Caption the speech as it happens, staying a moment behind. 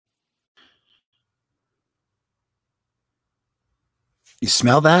You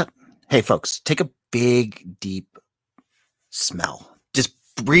smell that? Hey, folks, take a big, deep smell. Just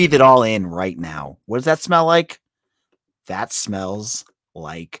breathe it all in right now. What does that smell like? That smells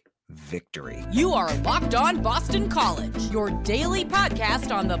like victory. You are Locked On Boston College, your daily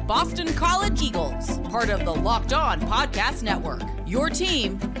podcast on the Boston College Eagles, part of the Locked On Podcast Network, your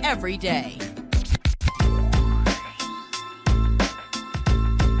team every day.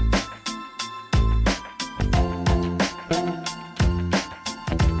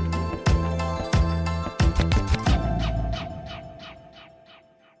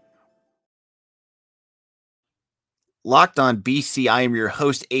 Locked On BC. I am your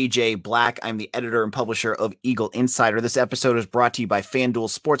host, AJ Black. I'm the editor and publisher of Eagle Insider. This episode is brought to you by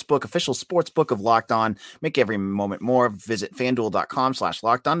FanDuel Sportsbook, official sportsbook of Locked On. Make every moment more. Visit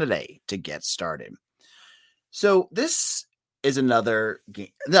FanDuel.com/LockedOn today to get started. So this is another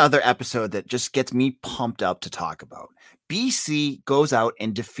episode that just gets me pumped up to talk about. BC goes out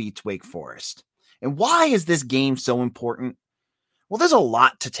and defeats Wake Forest. And why is this game so important? Well, there's a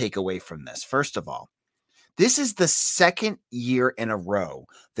lot to take away from this. First of all, this is the second year in a row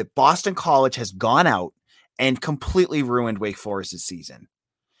that Boston College has gone out and completely ruined Wake Forest's season.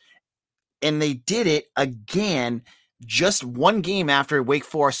 And they did it again just one game after Wake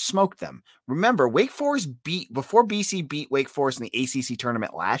Forest smoked them. Remember, Wake Forest before BC beat Wake Forest in the ACC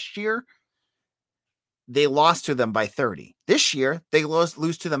tournament last year, they lost to them by 30. This year, they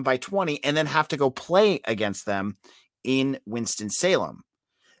lose to them by 20 and then have to go play against them in Winston-Salem.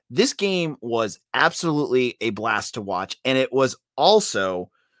 This game was absolutely a blast to watch, and it was also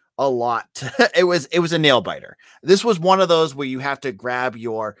a lot. It was a nail biter. This was one of those where you have to grab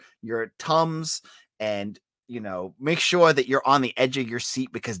your Tums and make sure that you're on the edge of your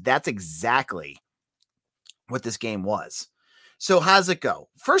seat, because that's exactly what this game was. So how's it go?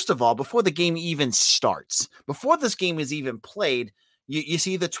 First of all, before the game even starts, before this game is even played, you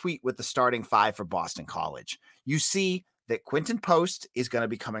see the tweet with the starting five for Boston College. You see that Quinton Post is going to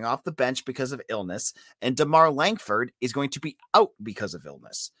be coming off the bench because of illness, and DeMar Langford is going to be out because of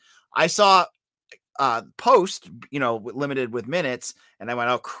illness. I saw Post, limited with minutes, and I went,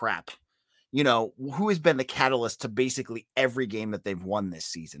 oh, crap. Who has been the catalyst to basically every game that they've won this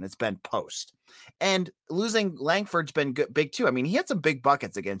season? It's been Post. And losing Langford's been big too. I mean, he had some big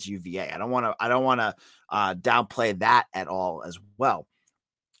buckets against UVA. I don't want to downplay that at all as well.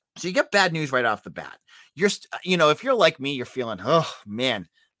 So you get bad news right off the bat. If you're like me, you're feeling, oh man,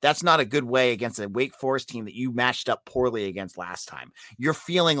 that's not a good way against a Wake Forest team that you matched up poorly against last time. You're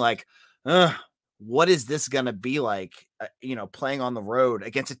feeling like, what is this going to be like, playing on the road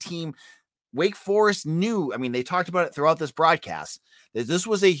against a team Wake Forest knew. I mean, they talked about it throughout this broadcast, that this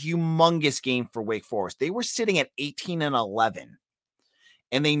was a humongous game for Wake Forest. They were sitting at 18-11.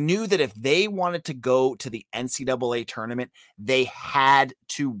 And they knew that if they wanted to go to the NCAA tournament, they had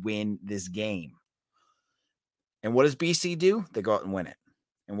to win this game. And what does BC do? They go out and win it.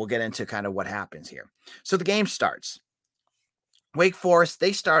 And we'll get into kind of what happens here. So the game starts. Wake Forest,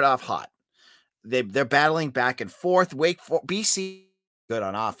 they start off hot. They're battling back and forth. BC good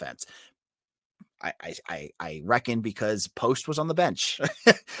on offense. I reckon because Post was on the bench.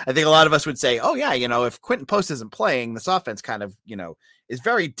 I think a lot of us would say, oh yeah, if Quinton Post isn't playing, this offense kind of, is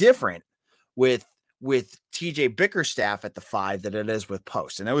very different with TJ Bickerstaff at the 5 than it is with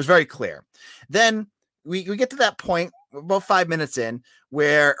Post. And it was very clear. Then we get to that point about 5 minutes in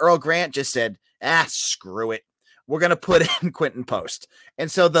where Earl Grant just said, screw it. We're going to put in Quinton Post.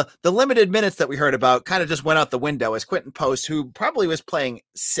 And so the limited minutes that we heard about kind of just went out the window as Quinton Post, who probably was playing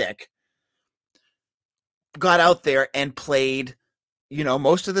sick, got out there and played,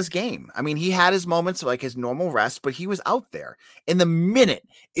 most of this game. I mean, he had his moments like his normal rest, but he was out there. And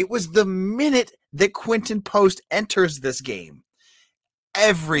it was the minute that Quinton Post enters this game,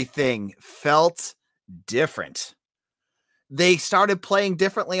 everything felt different. They started playing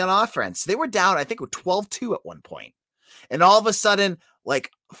differently on offense. They were down, I think, with 12-2 at one point. And all of a sudden,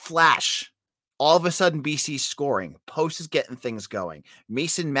 flash, all of a sudden BC's scoring. Post is getting things going.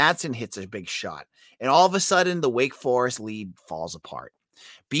 Mason Madsen hits a big shot. And all of a sudden, the Wake Forest lead falls apart.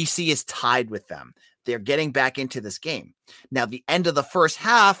 BC is tied with them. They're getting back into this game. Now, the end of the first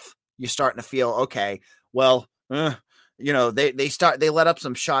half, you're starting to feel, okay, well, they let up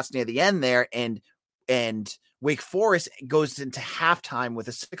some shots near the end there, and Wake Forest goes into halftime with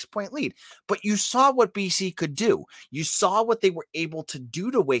a 6-point lead. But you saw what BC could do. You saw what they were able to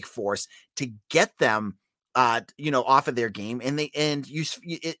do to Wake Forest to get them off of their game.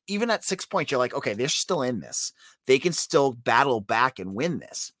 Even at 6 points, you're like, okay, they're still in this. They can still battle back and win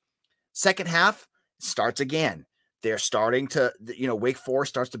this. Second half starts again. They're starting to, Wake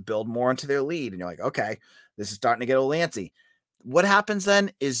Forest starts to build more into their lead. And you're like, okay, this is starting to get a little antsy. what happens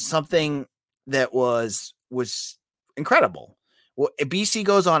then is something that was incredible. Well, BC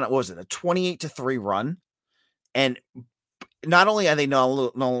goes on, what was it, a 28-3 run? And not only are they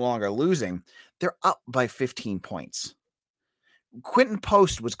no longer losing, they're up by 15 points. Quentin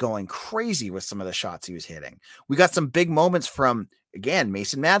Post was going crazy with some of the shots he was hitting. We got some big moments from, again,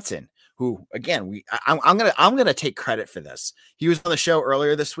 Mason Madsen, who, again, I'm gonna take credit for this. He was on the show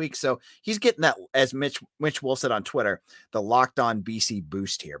earlier this week, so he's getting that, as Mitch Wolf said on Twitter, the Locked On BC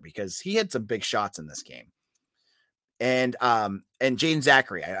boost here, because he had some big shots in this game. And Jaden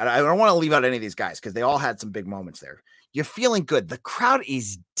Zachary, I don't want to leave out any of these guys because they all had some big moments there. You're feeling good. The crowd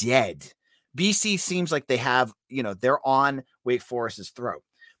is dead. BC seems like they have, they're on Wake Forest's throat.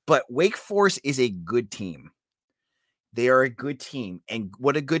 But Wake Forest is a good team. They are a good team. And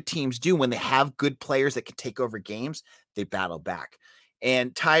what do good teams do when they have good players that can take over games? They battle back.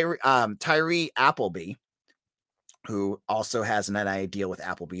 And Tyree Appleby, who also has an NIL deal with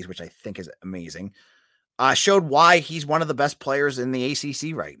Applebee's, which I think is amazing, showed why he's one of the best players in the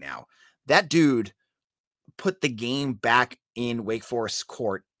ACC right now. That dude put the game back in Wake Forest's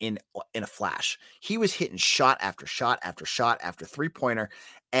court in a flash. He was hitting shot after shot after shot after three-pointer.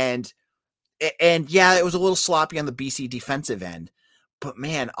 And yeah, it was a little sloppy on the BC defensive end. But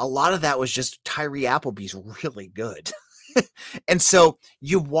man, a lot of that was just Tyree Appleby's really good. And so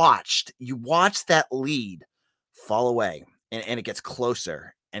you watched that lead fall away, and it gets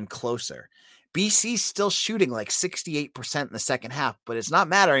closer and closer. BC's still shooting like 68% in the second half, but it's not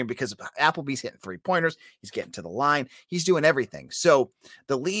mattering because Appleby's hitting three-pointers. He's getting to the line. He's doing everything. So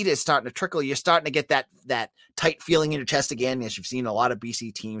the lead is starting to trickle. You're starting to get that tight feeling in your chest again, as you've seen a lot of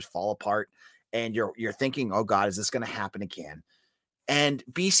BC teams fall apart, and you're thinking, oh God, is this going to happen again? And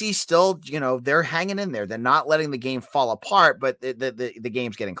BC still, they're hanging in there. They're not letting the game fall apart, but the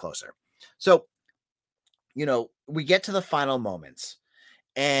game's getting closer. So, we get to the final moments.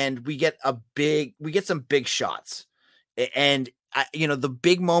 And we get some big shots. And the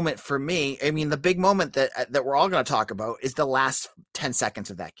big moment for me, the big moment that we're all going to talk about is the last 10 seconds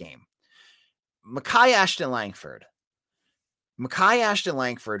of that game. Makai Ashton Langford,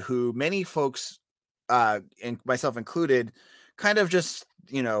 who many folks, and myself included, kind of just,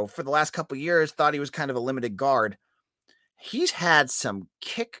 for the last couple of years thought he was kind of a limited guard. He's had some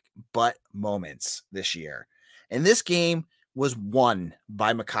kick butt moments this year. And this game was won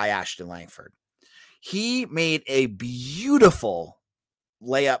by Makai Ashton Langford. He made a beautiful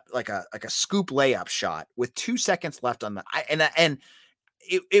layup, like a scoop layup shot with 2 seconds left on and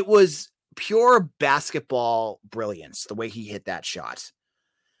it was pure basketball brilliance the way he hit that shot.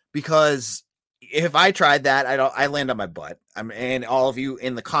 Because if I tried that, I land on my butt. And all of you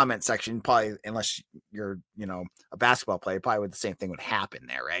in the comment section, probably, unless you're, a basketball player, probably the same thing would happen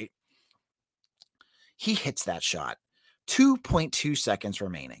there, right? He hits that shot. 2.2 seconds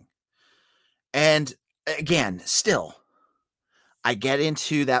remaining. And again, still, I get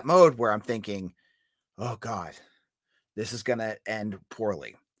into that mode where I'm thinking, oh God, this is going to end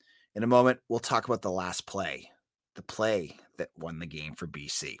poorly. In a moment, we'll talk about the last play, the play that won the game for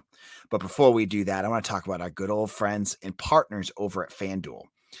BC. But before we do that, I want to talk about our good old friends and partners over at FanDuel.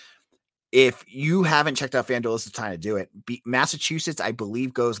 If you haven't checked out FanDuel, this is the time to do it. Massachusetts, I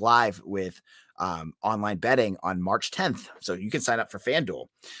believe, goes live with online betting on March 10th. So you can sign up for FanDuel.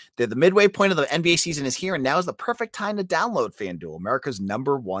 The midway point of the NBA season is here, and now is the perfect time to download FanDuel, America's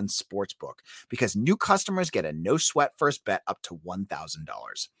 #1 sports book, because new customers get a no-sweat first bet up to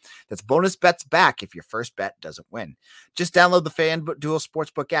 $1,000. That's bonus bets back if your first bet doesn't win. Just download the FanDuel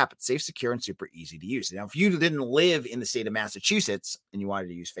Sportsbook app. It's safe, secure, and super easy to use. Now, if you didn't live in the state of Massachusetts and you wanted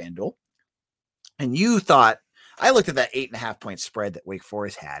to use FanDuel, and you thought, I looked at that 8.5 point spread that Wake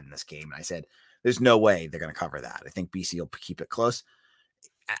Forest had in this game, and I said, there's no way they're going to cover that. I think BC will keep it close.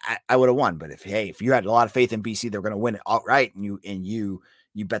 I would have won, but if you had a lot of faith in BC, they're going to win it outright, and you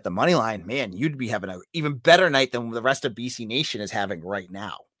bet the money line, man, you'd be having an even better night than the rest of BC Nation is having right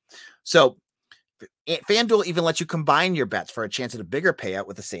now. So FanDuel even lets you combine your bets for a chance at a bigger payout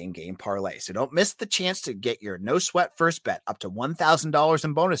with the same game parlay. So don't miss the chance to get your no sweat first bet up to $1,000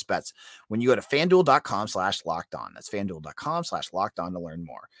 in bonus bets when you go to FanDuel.com/lockedon. That's FanDuel.com/lockedon to learn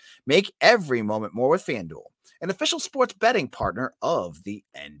more. Make every moment more with FanDuel, an official sports betting partner of the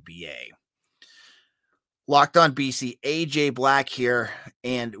NBA. Locked On BC, AJ Black here,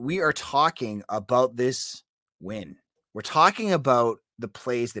 and we are talking about this win. We're talking about the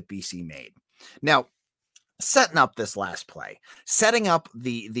plays that BC made. Now, setting up this last play, setting up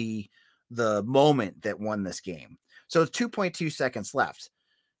the moment that won this game. So 2.2 seconds left.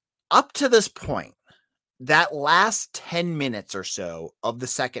 Up to this point, that last 10 minutes or so of the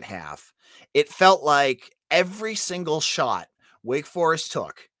second half, it felt like every single shot Wake Forest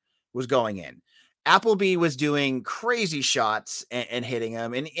took was going in. Appleby was doing crazy shots and hitting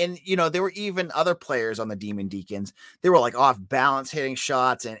them. And, you know, there were even other players on the Demon Deacons. They were like off balance hitting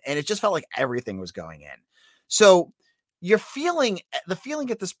shots. And it just felt like everything was going in. So the feeling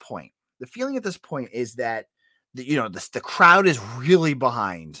at this point is that, you know, the crowd is really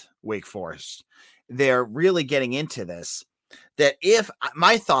behind Wake Forest. They're really getting into this. That if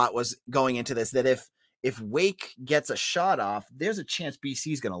my thought was going into this, that if Wake gets a shot off, there's a chance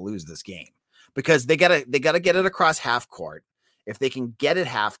BC is going to lose this game. Because they gotta get it across half court. If they can get it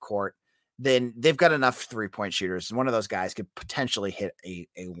half court, then they've got enough 3-point shooters. And one of those guys could potentially hit a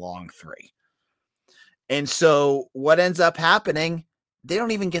long three. And so what ends up happening, they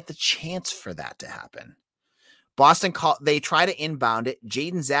don't even get the chance for that to happen. Boston they try to inbound it.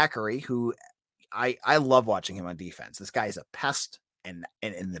 Jaden Zachary, who I love watching him on defense. This guy is a pest and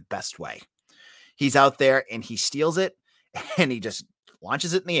in the best way. He's out there and he steals it and he just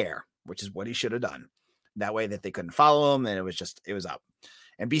launches it in the air, which is what he should have done. That way that they couldn't follow him. And it was up.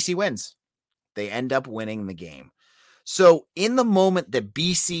 And BC wins. They end up winning the game. So in the moment that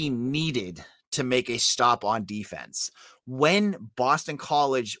BC needed to make a stop on defense, when Boston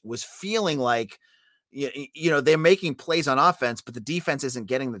College was feeling like, you know, they're making plays on offense, but the defense isn't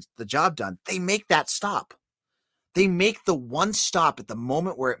getting the job done, they make that stop. They make the one stop at the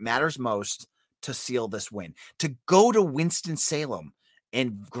moment where it matters most to seal this win, to go to Winston-Salem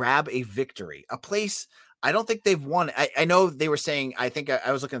and grab a victory, a place I don't think they've won. I know they were saying, I think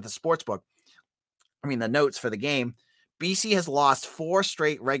I was looking at the sports book. I mean, the notes for the game, BC has lost 4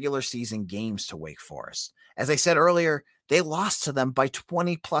 straight regular season games to Wake Forest. As I said earlier, they lost to them by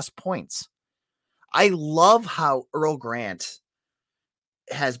 20 plus points. I love how Earl Grant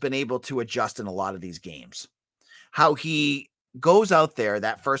has been able to adjust in a lot of these games, how he goes out there.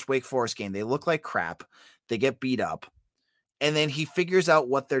 That first Wake Forest game, they look like crap. They get beat up. And then he figures out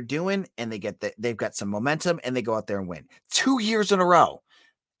what they're doing and they've got some momentum and they go out there and win 2 years in a row.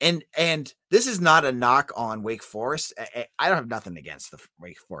 And this is not a knock on Wake Forest. I don't have nothing against the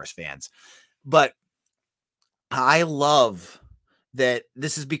Wake Forest fans, but I love that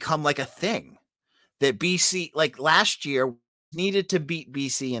this has become like a thing that BC, like last year, needed to beat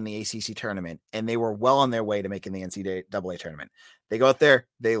BC in the ACC tournament, and they were well on their way to making the NCAA tournament. They go out there,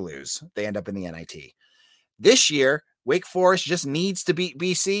 they lose. They end up in the NIT. This year, Wake Forest just needs to beat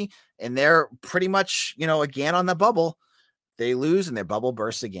BC, and they're pretty much, you know, again on the bubble. They lose, and their bubble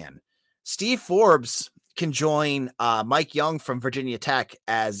bursts again. Steve Forbes can join Mike Young from Virginia Tech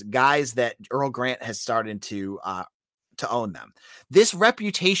as guys that Earl Grant has started to own them. This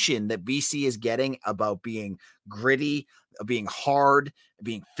reputation that BC is getting about being gritty, being hard,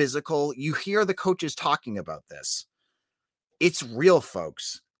 being physical, you hear the coaches talking about this. It's real,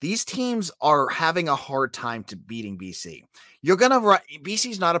 folks. These teams are having a hard time to beating BC.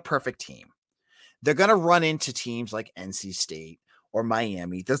 BC's not a perfect team. They're going to run into teams like NC State or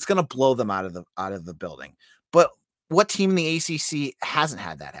Miami. That's going to blow them out of the building. But what team in the ACC hasn't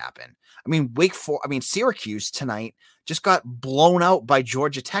had that happen? I mean, Syracuse tonight just got blown out by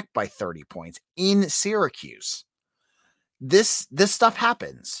Georgia Tech by 30 points in Syracuse. This stuff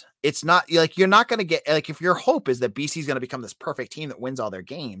happens. It's not like you're not going to get, like, if your hope is that BC is going to become this perfect team that wins all their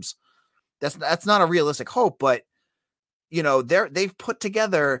games, that's not a realistic hope. But you know, they've put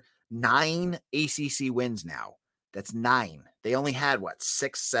together 9 ACC wins now. That's 9. They only had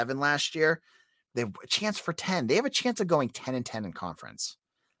 6, 7 last year. They have a chance for 10. They have a chance of going 10-10 in conference.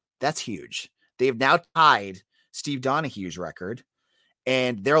 That's huge. They've now tied Steve Donahue's record,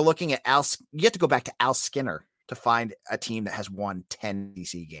 and they're looking at you have to go back to Al Skinner to find a team that has won 10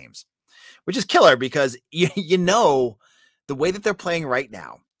 ACC games, which is killer because you know the way that they're playing right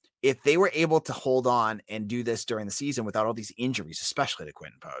now. If they were able to hold on and do this during the season without all these injuries, especially to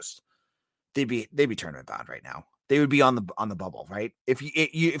Quentin Post, they'd be tournament bound right now. They would be on the bubble, right? If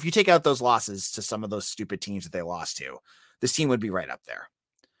you take out those losses to some of those stupid teams that they lost to, this team would be right up there.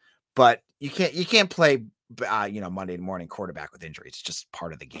 But you can't play Monday morning quarterback with injuries. It's just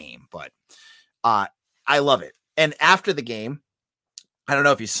part of the game. But I love it. And after the game, I don't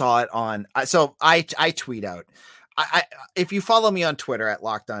know if you saw it on. So I tweet out. If you follow me on Twitter at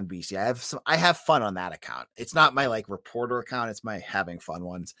Locked On BC, I have fun on that account. It's not my reporter account. It's my having fun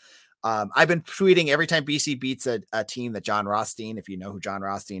ones. I've been tweeting every time BC beats a team that John Rothstein, if you know who John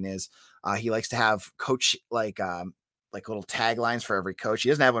Rothstein is, he likes to have coach little taglines for every coach. He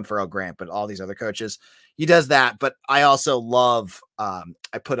doesn't have one for Earl Grant, but all these other coaches, he does that. But I also love, I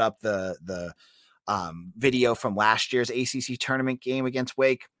put up the video from last year's ACC tournament game against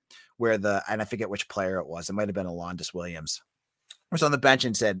Wake, where and I forget which player it was. It might've been Alondis Williams was on the bench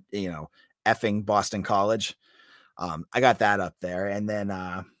and said, effing Boston College. I got that up there. And then,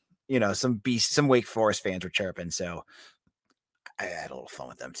 some Wake Forest fans were chirping. So I had a little fun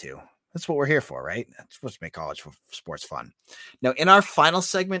with them too. That's what we're here for, right? That's supposed to make college sports fun. Now, in our final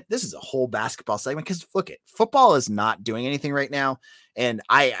segment, this is a whole basketball segment because look, football is not doing anything right now, and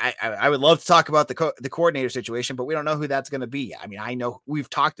I would love to talk about the coordinator situation, but we don't know who that's going to be. I mean, I know we've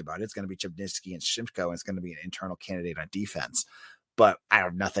talked about it. It's going to be Chibnitsky and Shimko, and it's going to be an internal candidate on defense, but I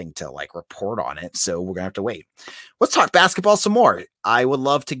have nothing to report on it, so we're gonna have to wait. Let's talk basketball some more. I would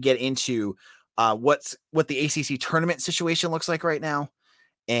love to get into what the ACC tournament situation looks like right now,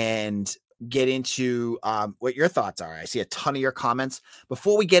 and get into what your thoughts are. I see a ton of your comments.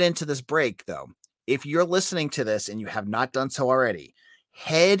 Before we get into this break, though, if you're listening to this and you have not done so already,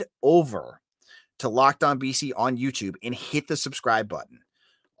 head over to Locked On BC on YouTube and hit the subscribe button.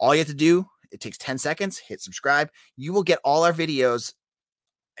 All you have to do, it takes 10 seconds, hit subscribe. You will get all our videos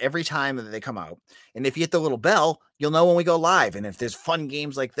every time that they come out. And if you hit the little bell, you'll know when we go live. And if there's fun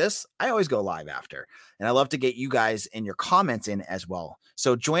games like this, I always go live after. And I love to get you guys and your comments in as well.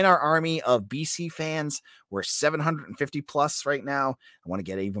 So join our army of BC fans. We're 750 plus right now. I want to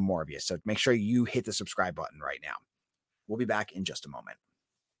get even more of you. So make sure you hit the subscribe button right now. We'll be back in just a moment.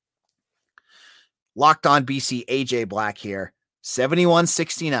 Locked On BC, AJ Black here.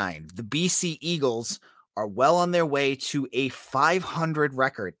 71-69. The BC Eagles are well on their way to a 500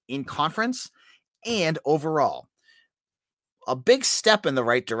 record in conference and overall. A big step in the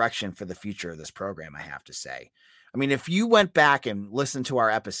right direction for the future of this program, I have to say. I mean, if you went back and listened to our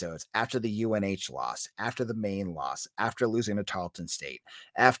episodes after the UNH loss, after the Maine loss, after losing to Tarleton State,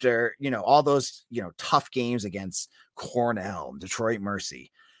 after, all those, tough games against Cornell, Detroit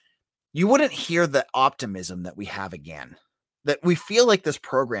Mercy, you wouldn't hear the optimism that we have again, that we feel like this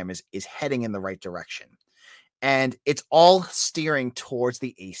program is heading in the right direction. And it's all steering towards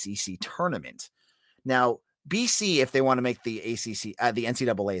the ACC tournament. Now, BC, if they want to make the ACC, the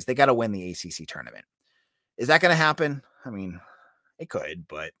NCAAs, they got to win the ACC tournament. Is that going to happen? I mean, it could,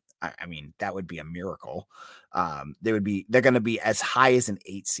 but I mean, that would be a miracle. They're going to be as high as an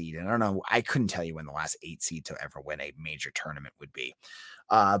 8 seed. And I don't know, I couldn't tell you when the last 8 seed to ever win a major tournament would be.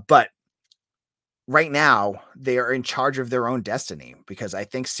 But right now, they are in charge of their own destiny, because I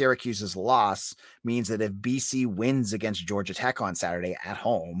think Syracuse's loss means that if BC wins against Georgia Tech on Saturday at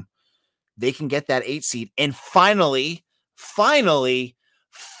home, they can get that 8 seed and finally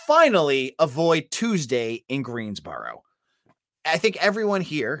avoid Tuesday in Greensboro. I think everyone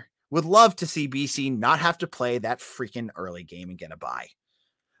here would love to see BC not have to play that freaking early game and get a bye.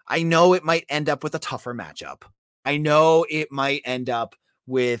 I know it might end up with a tougher matchup. I know it might end up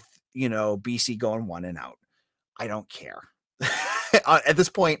with, BC going 1 and out. I don't care. At this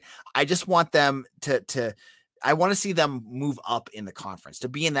point, I just want them I want to see them move up in the conference, to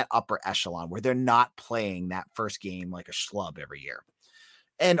be in that upper echelon where they're not playing that first game like a schlub every year.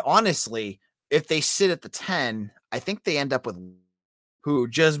 And honestly, if they sit at the 10, I think they end up with who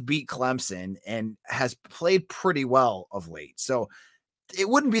just beat Clemson and has played pretty well of late. So it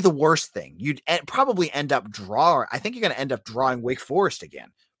wouldn't be the worst thing. You'd probably end up I think you're going to end up drawing Wake Forest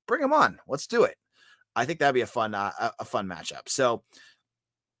again. Bring them on. Let's do it. I think that'd be a fun matchup. So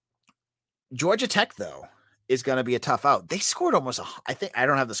Georgia Tech, though, is going to be a tough out. They scored almost, I think, I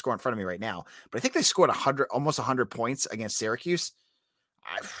don't have the score in front of me right now, but I think they scored almost 100 points against Syracuse.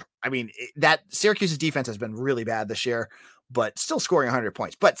 I mean, that Syracuse's defense has been really bad this year, but still scoring 100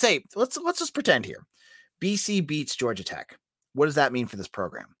 points. But say, let's just pretend here. BC beats Georgia Tech. What does that mean for this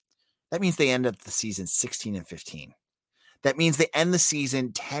program? That means they end up the season 16-15. That means they end the season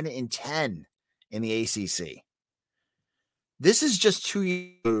 10-10 in the ACC. This is just 2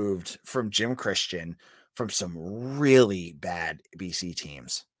 years removed from Jim Christian, from some really bad BC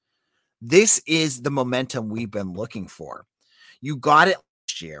teams. This is the momentum we've been looking for. You got it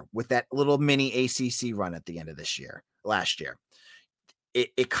last year with that little mini ACC run at the end of last year.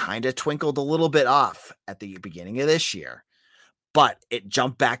 It kind of twinkled a little bit off at the beginning of this year, but it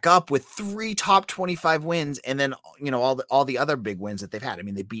jumped back up with 3 top 25 wins. And then, all the other big wins that they've had. I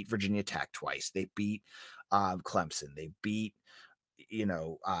mean, they beat Virginia Tech twice. They beat Clemson. They beat,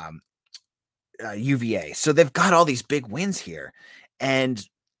 UVA. So they've got all these big wins here. And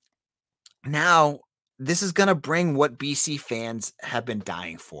now this is going to bring what BC fans have been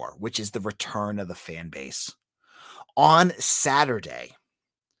dying for, which is the return of the fan base. On Saturday,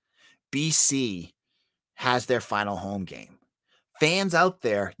 BC has their final home game. Fans out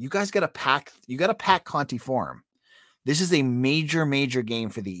there, you guys got to pack Conti Forum. This is a major, major game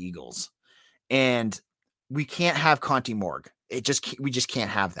for the Eagles. And we can't have Conti Morgue. We just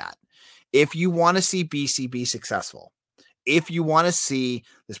can't have that. If you want to see BC be successful, if you want to see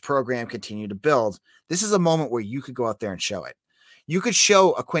this program continue to build, this is a moment where you could go out there and show it. You could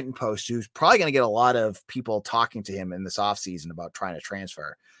show a Quinton Post, who's probably going to get a lot of people talking to him in this offseason about trying to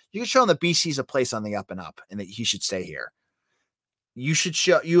transfer. You can show him that BC's a place on the up and up and that he should stay here.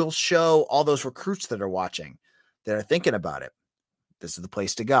 You'll show all those recruits that are watching, that are thinking about it. This is the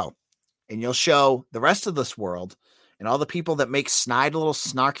place to go. And you'll show the rest of this world and all the people that make snide little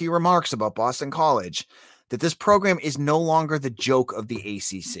snarky remarks about Boston College that this program is no longer the joke of the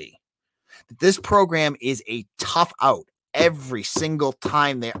ACC. That this program is a tough out every single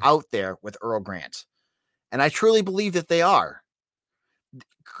time they're out there with Earl Grant. And I truly believe that they are.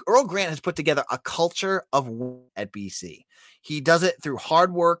 Earl Grant has put together a culture of at BC. He does it through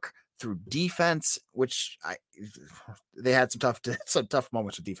hard work, through defense, which they had some tough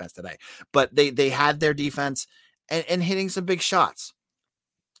moments with defense today, but they had their defense and hitting some big shots.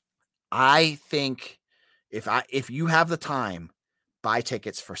 I think if you have the time, buy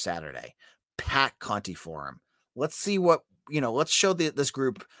tickets for Saturday, pack Conti Forum. Let's see what, let's show this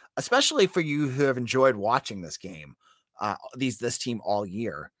group, especially for you who have enjoyed watching this game, this team all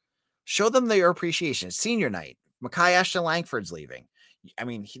year. Show them their appreciation. It's senior night. Makai Ashton Langford's leaving. I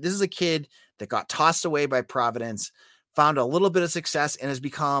mean, this is a kid that got tossed away by Providence, found a little bit of success, and has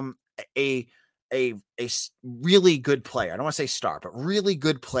become a really good player. I don't want to say star, but really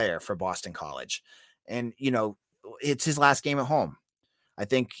good player for Boston College. And, it's his last game at home. I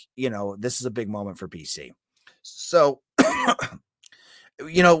think, this is a big moment for BC. So,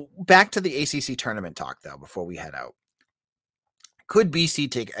 back to the ACC tournament talk, though, before we head out. Could BC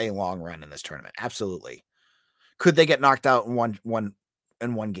take a long run in this tournament? Absolutely. Could they get knocked out in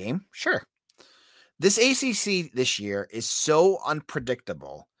one game? Sure. This ACC this year is so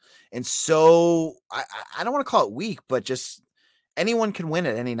unpredictable and so I don't want to call it weak, but just anyone can win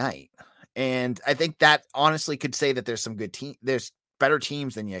at any night. And I think that honestly could say that there's some good team. There's better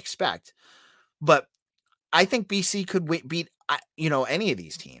teams than you expect, but I think BC could beat any of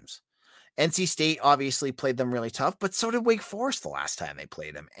these teams. NC State obviously played them really tough, but so did Wake Forest the last time they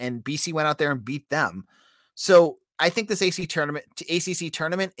played them, and BC went out there and beat them. So I think this ACC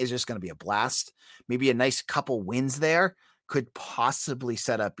tournament is just going to be a blast. Maybe a nice couple wins there could possibly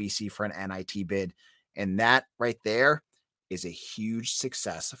set up BC for an NIT bid. And that right there is a huge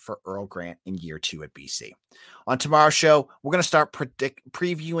success for Earl Grant in year 2 at BC. On tomorrow's show, we're going to start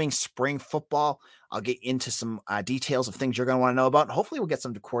previewing spring football. I'll get into some details of things you're going to want to know about. And hopefully we'll get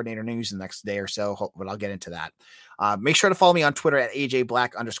some coordinator news in the next day or so, but I'll get into that. Make sure to follow me on Twitter at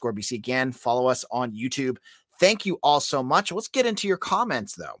AJBlack_BC. Again, follow us on YouTube. Thank you all so much. Let's get into your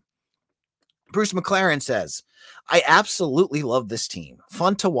comments, though. Bruce McLaren says, I absolutely love this team.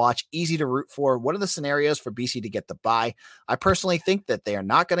 Fun to watch, easy to root for. What are the scenarios for BC to get the bye? I personally think that they are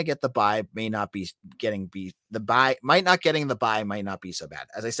not going to get the bye, might not getting the bye might not be so bad.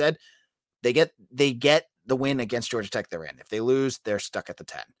 As I said, they get the win against Georgia Tech they're in. If they lose, they're stuck at the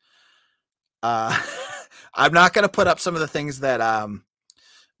 10. I'm not going to put up some of the things that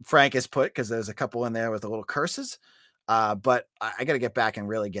Frank has put, because there's a couple in there with the little curses. But I got to get back and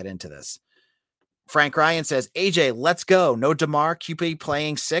really get into this. Frank Ryan says, AJ, let's go. No DeMar, QP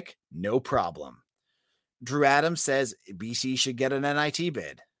playing sick. No problem. Drew Adams says BC should get an NIT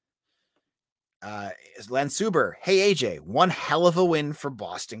bid. Len Suber, hey AJ, one hell of a win for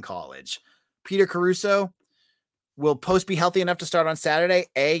Boston College. Peter Caruso, will Post be healthy enough to start on Saturday?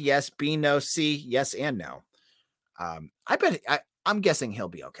 A, yes. B, no. C, yes and no. I'm guessing he'll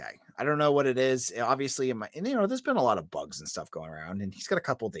be okay. I don't know what it is. Obviously, there's been a lot of bugs and stuff going around, and he's got a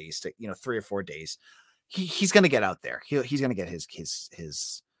couple days to, 3 or 4 days. He's going to get out there. He's going to get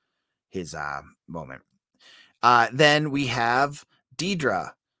his moment. Then we have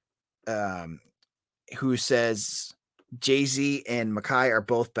Deidre, who says Jay-Z and Makai are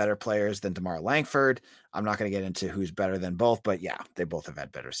both better players than DeMar Langford. I'm not going to get into who's better than both, but yeah, they both have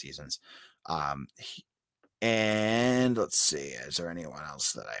had better seasons. And let's see, is there anyone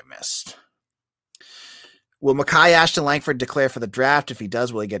else that I missed? Will Makai Ashton Langford declare for the draft? If he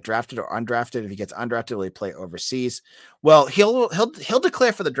does, will he get drafted or undrafted? If he gets undrafted, will he play overseas? Well, he'll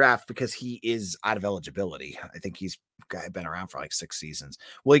declare for the draft because he is out of eligibility. I think he's been around for like 6 seasons.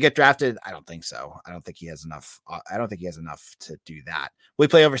 Will he get drafted? I don't think so. I don't think he has enough. I don't think he has enough to do that. Will he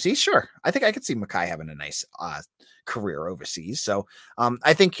play overseas? Sure. I think I could see Makai having a nice career overseas. So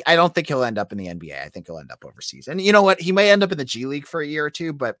I don't think he'll end up in the NBA. I think he'll end up overseas. And you know what? He may end up in the G League for a year or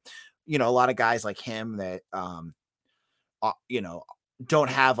two, but a lot of guys like him that, don't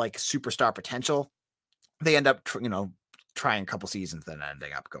have like superstar potential. They end up, trying a couple seasons, then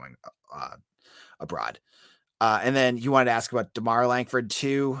ending up going abroad. And then you wanted to ask about DeMar Langford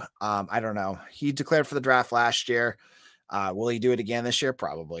too. I don't know. He declared for the draft last year. Will he do it again this year?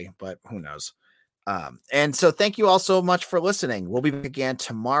 Probably, but who knows? And so thank you all so much for listening. We'll be back again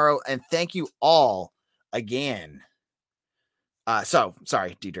tomorrow. And thank you all again. So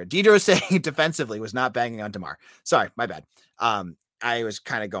sorry, Deidre. Deidre was saying defensively was not banging on DeMar. Sorry, my bad. I was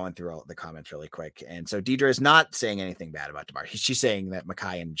kind of going through all the comments really quick. And so Deidre is not saying anything bad about DeMar. She's saying that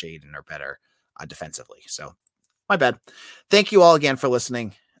Mekhi and Jaden are better defensively. So my bad. Thank you all again for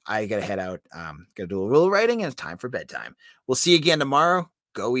listening. I got to head out. Got to do a little writing and it's time for bedtime. We'll see you again tomorrow.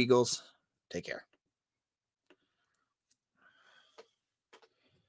 Go Eagles. Take care.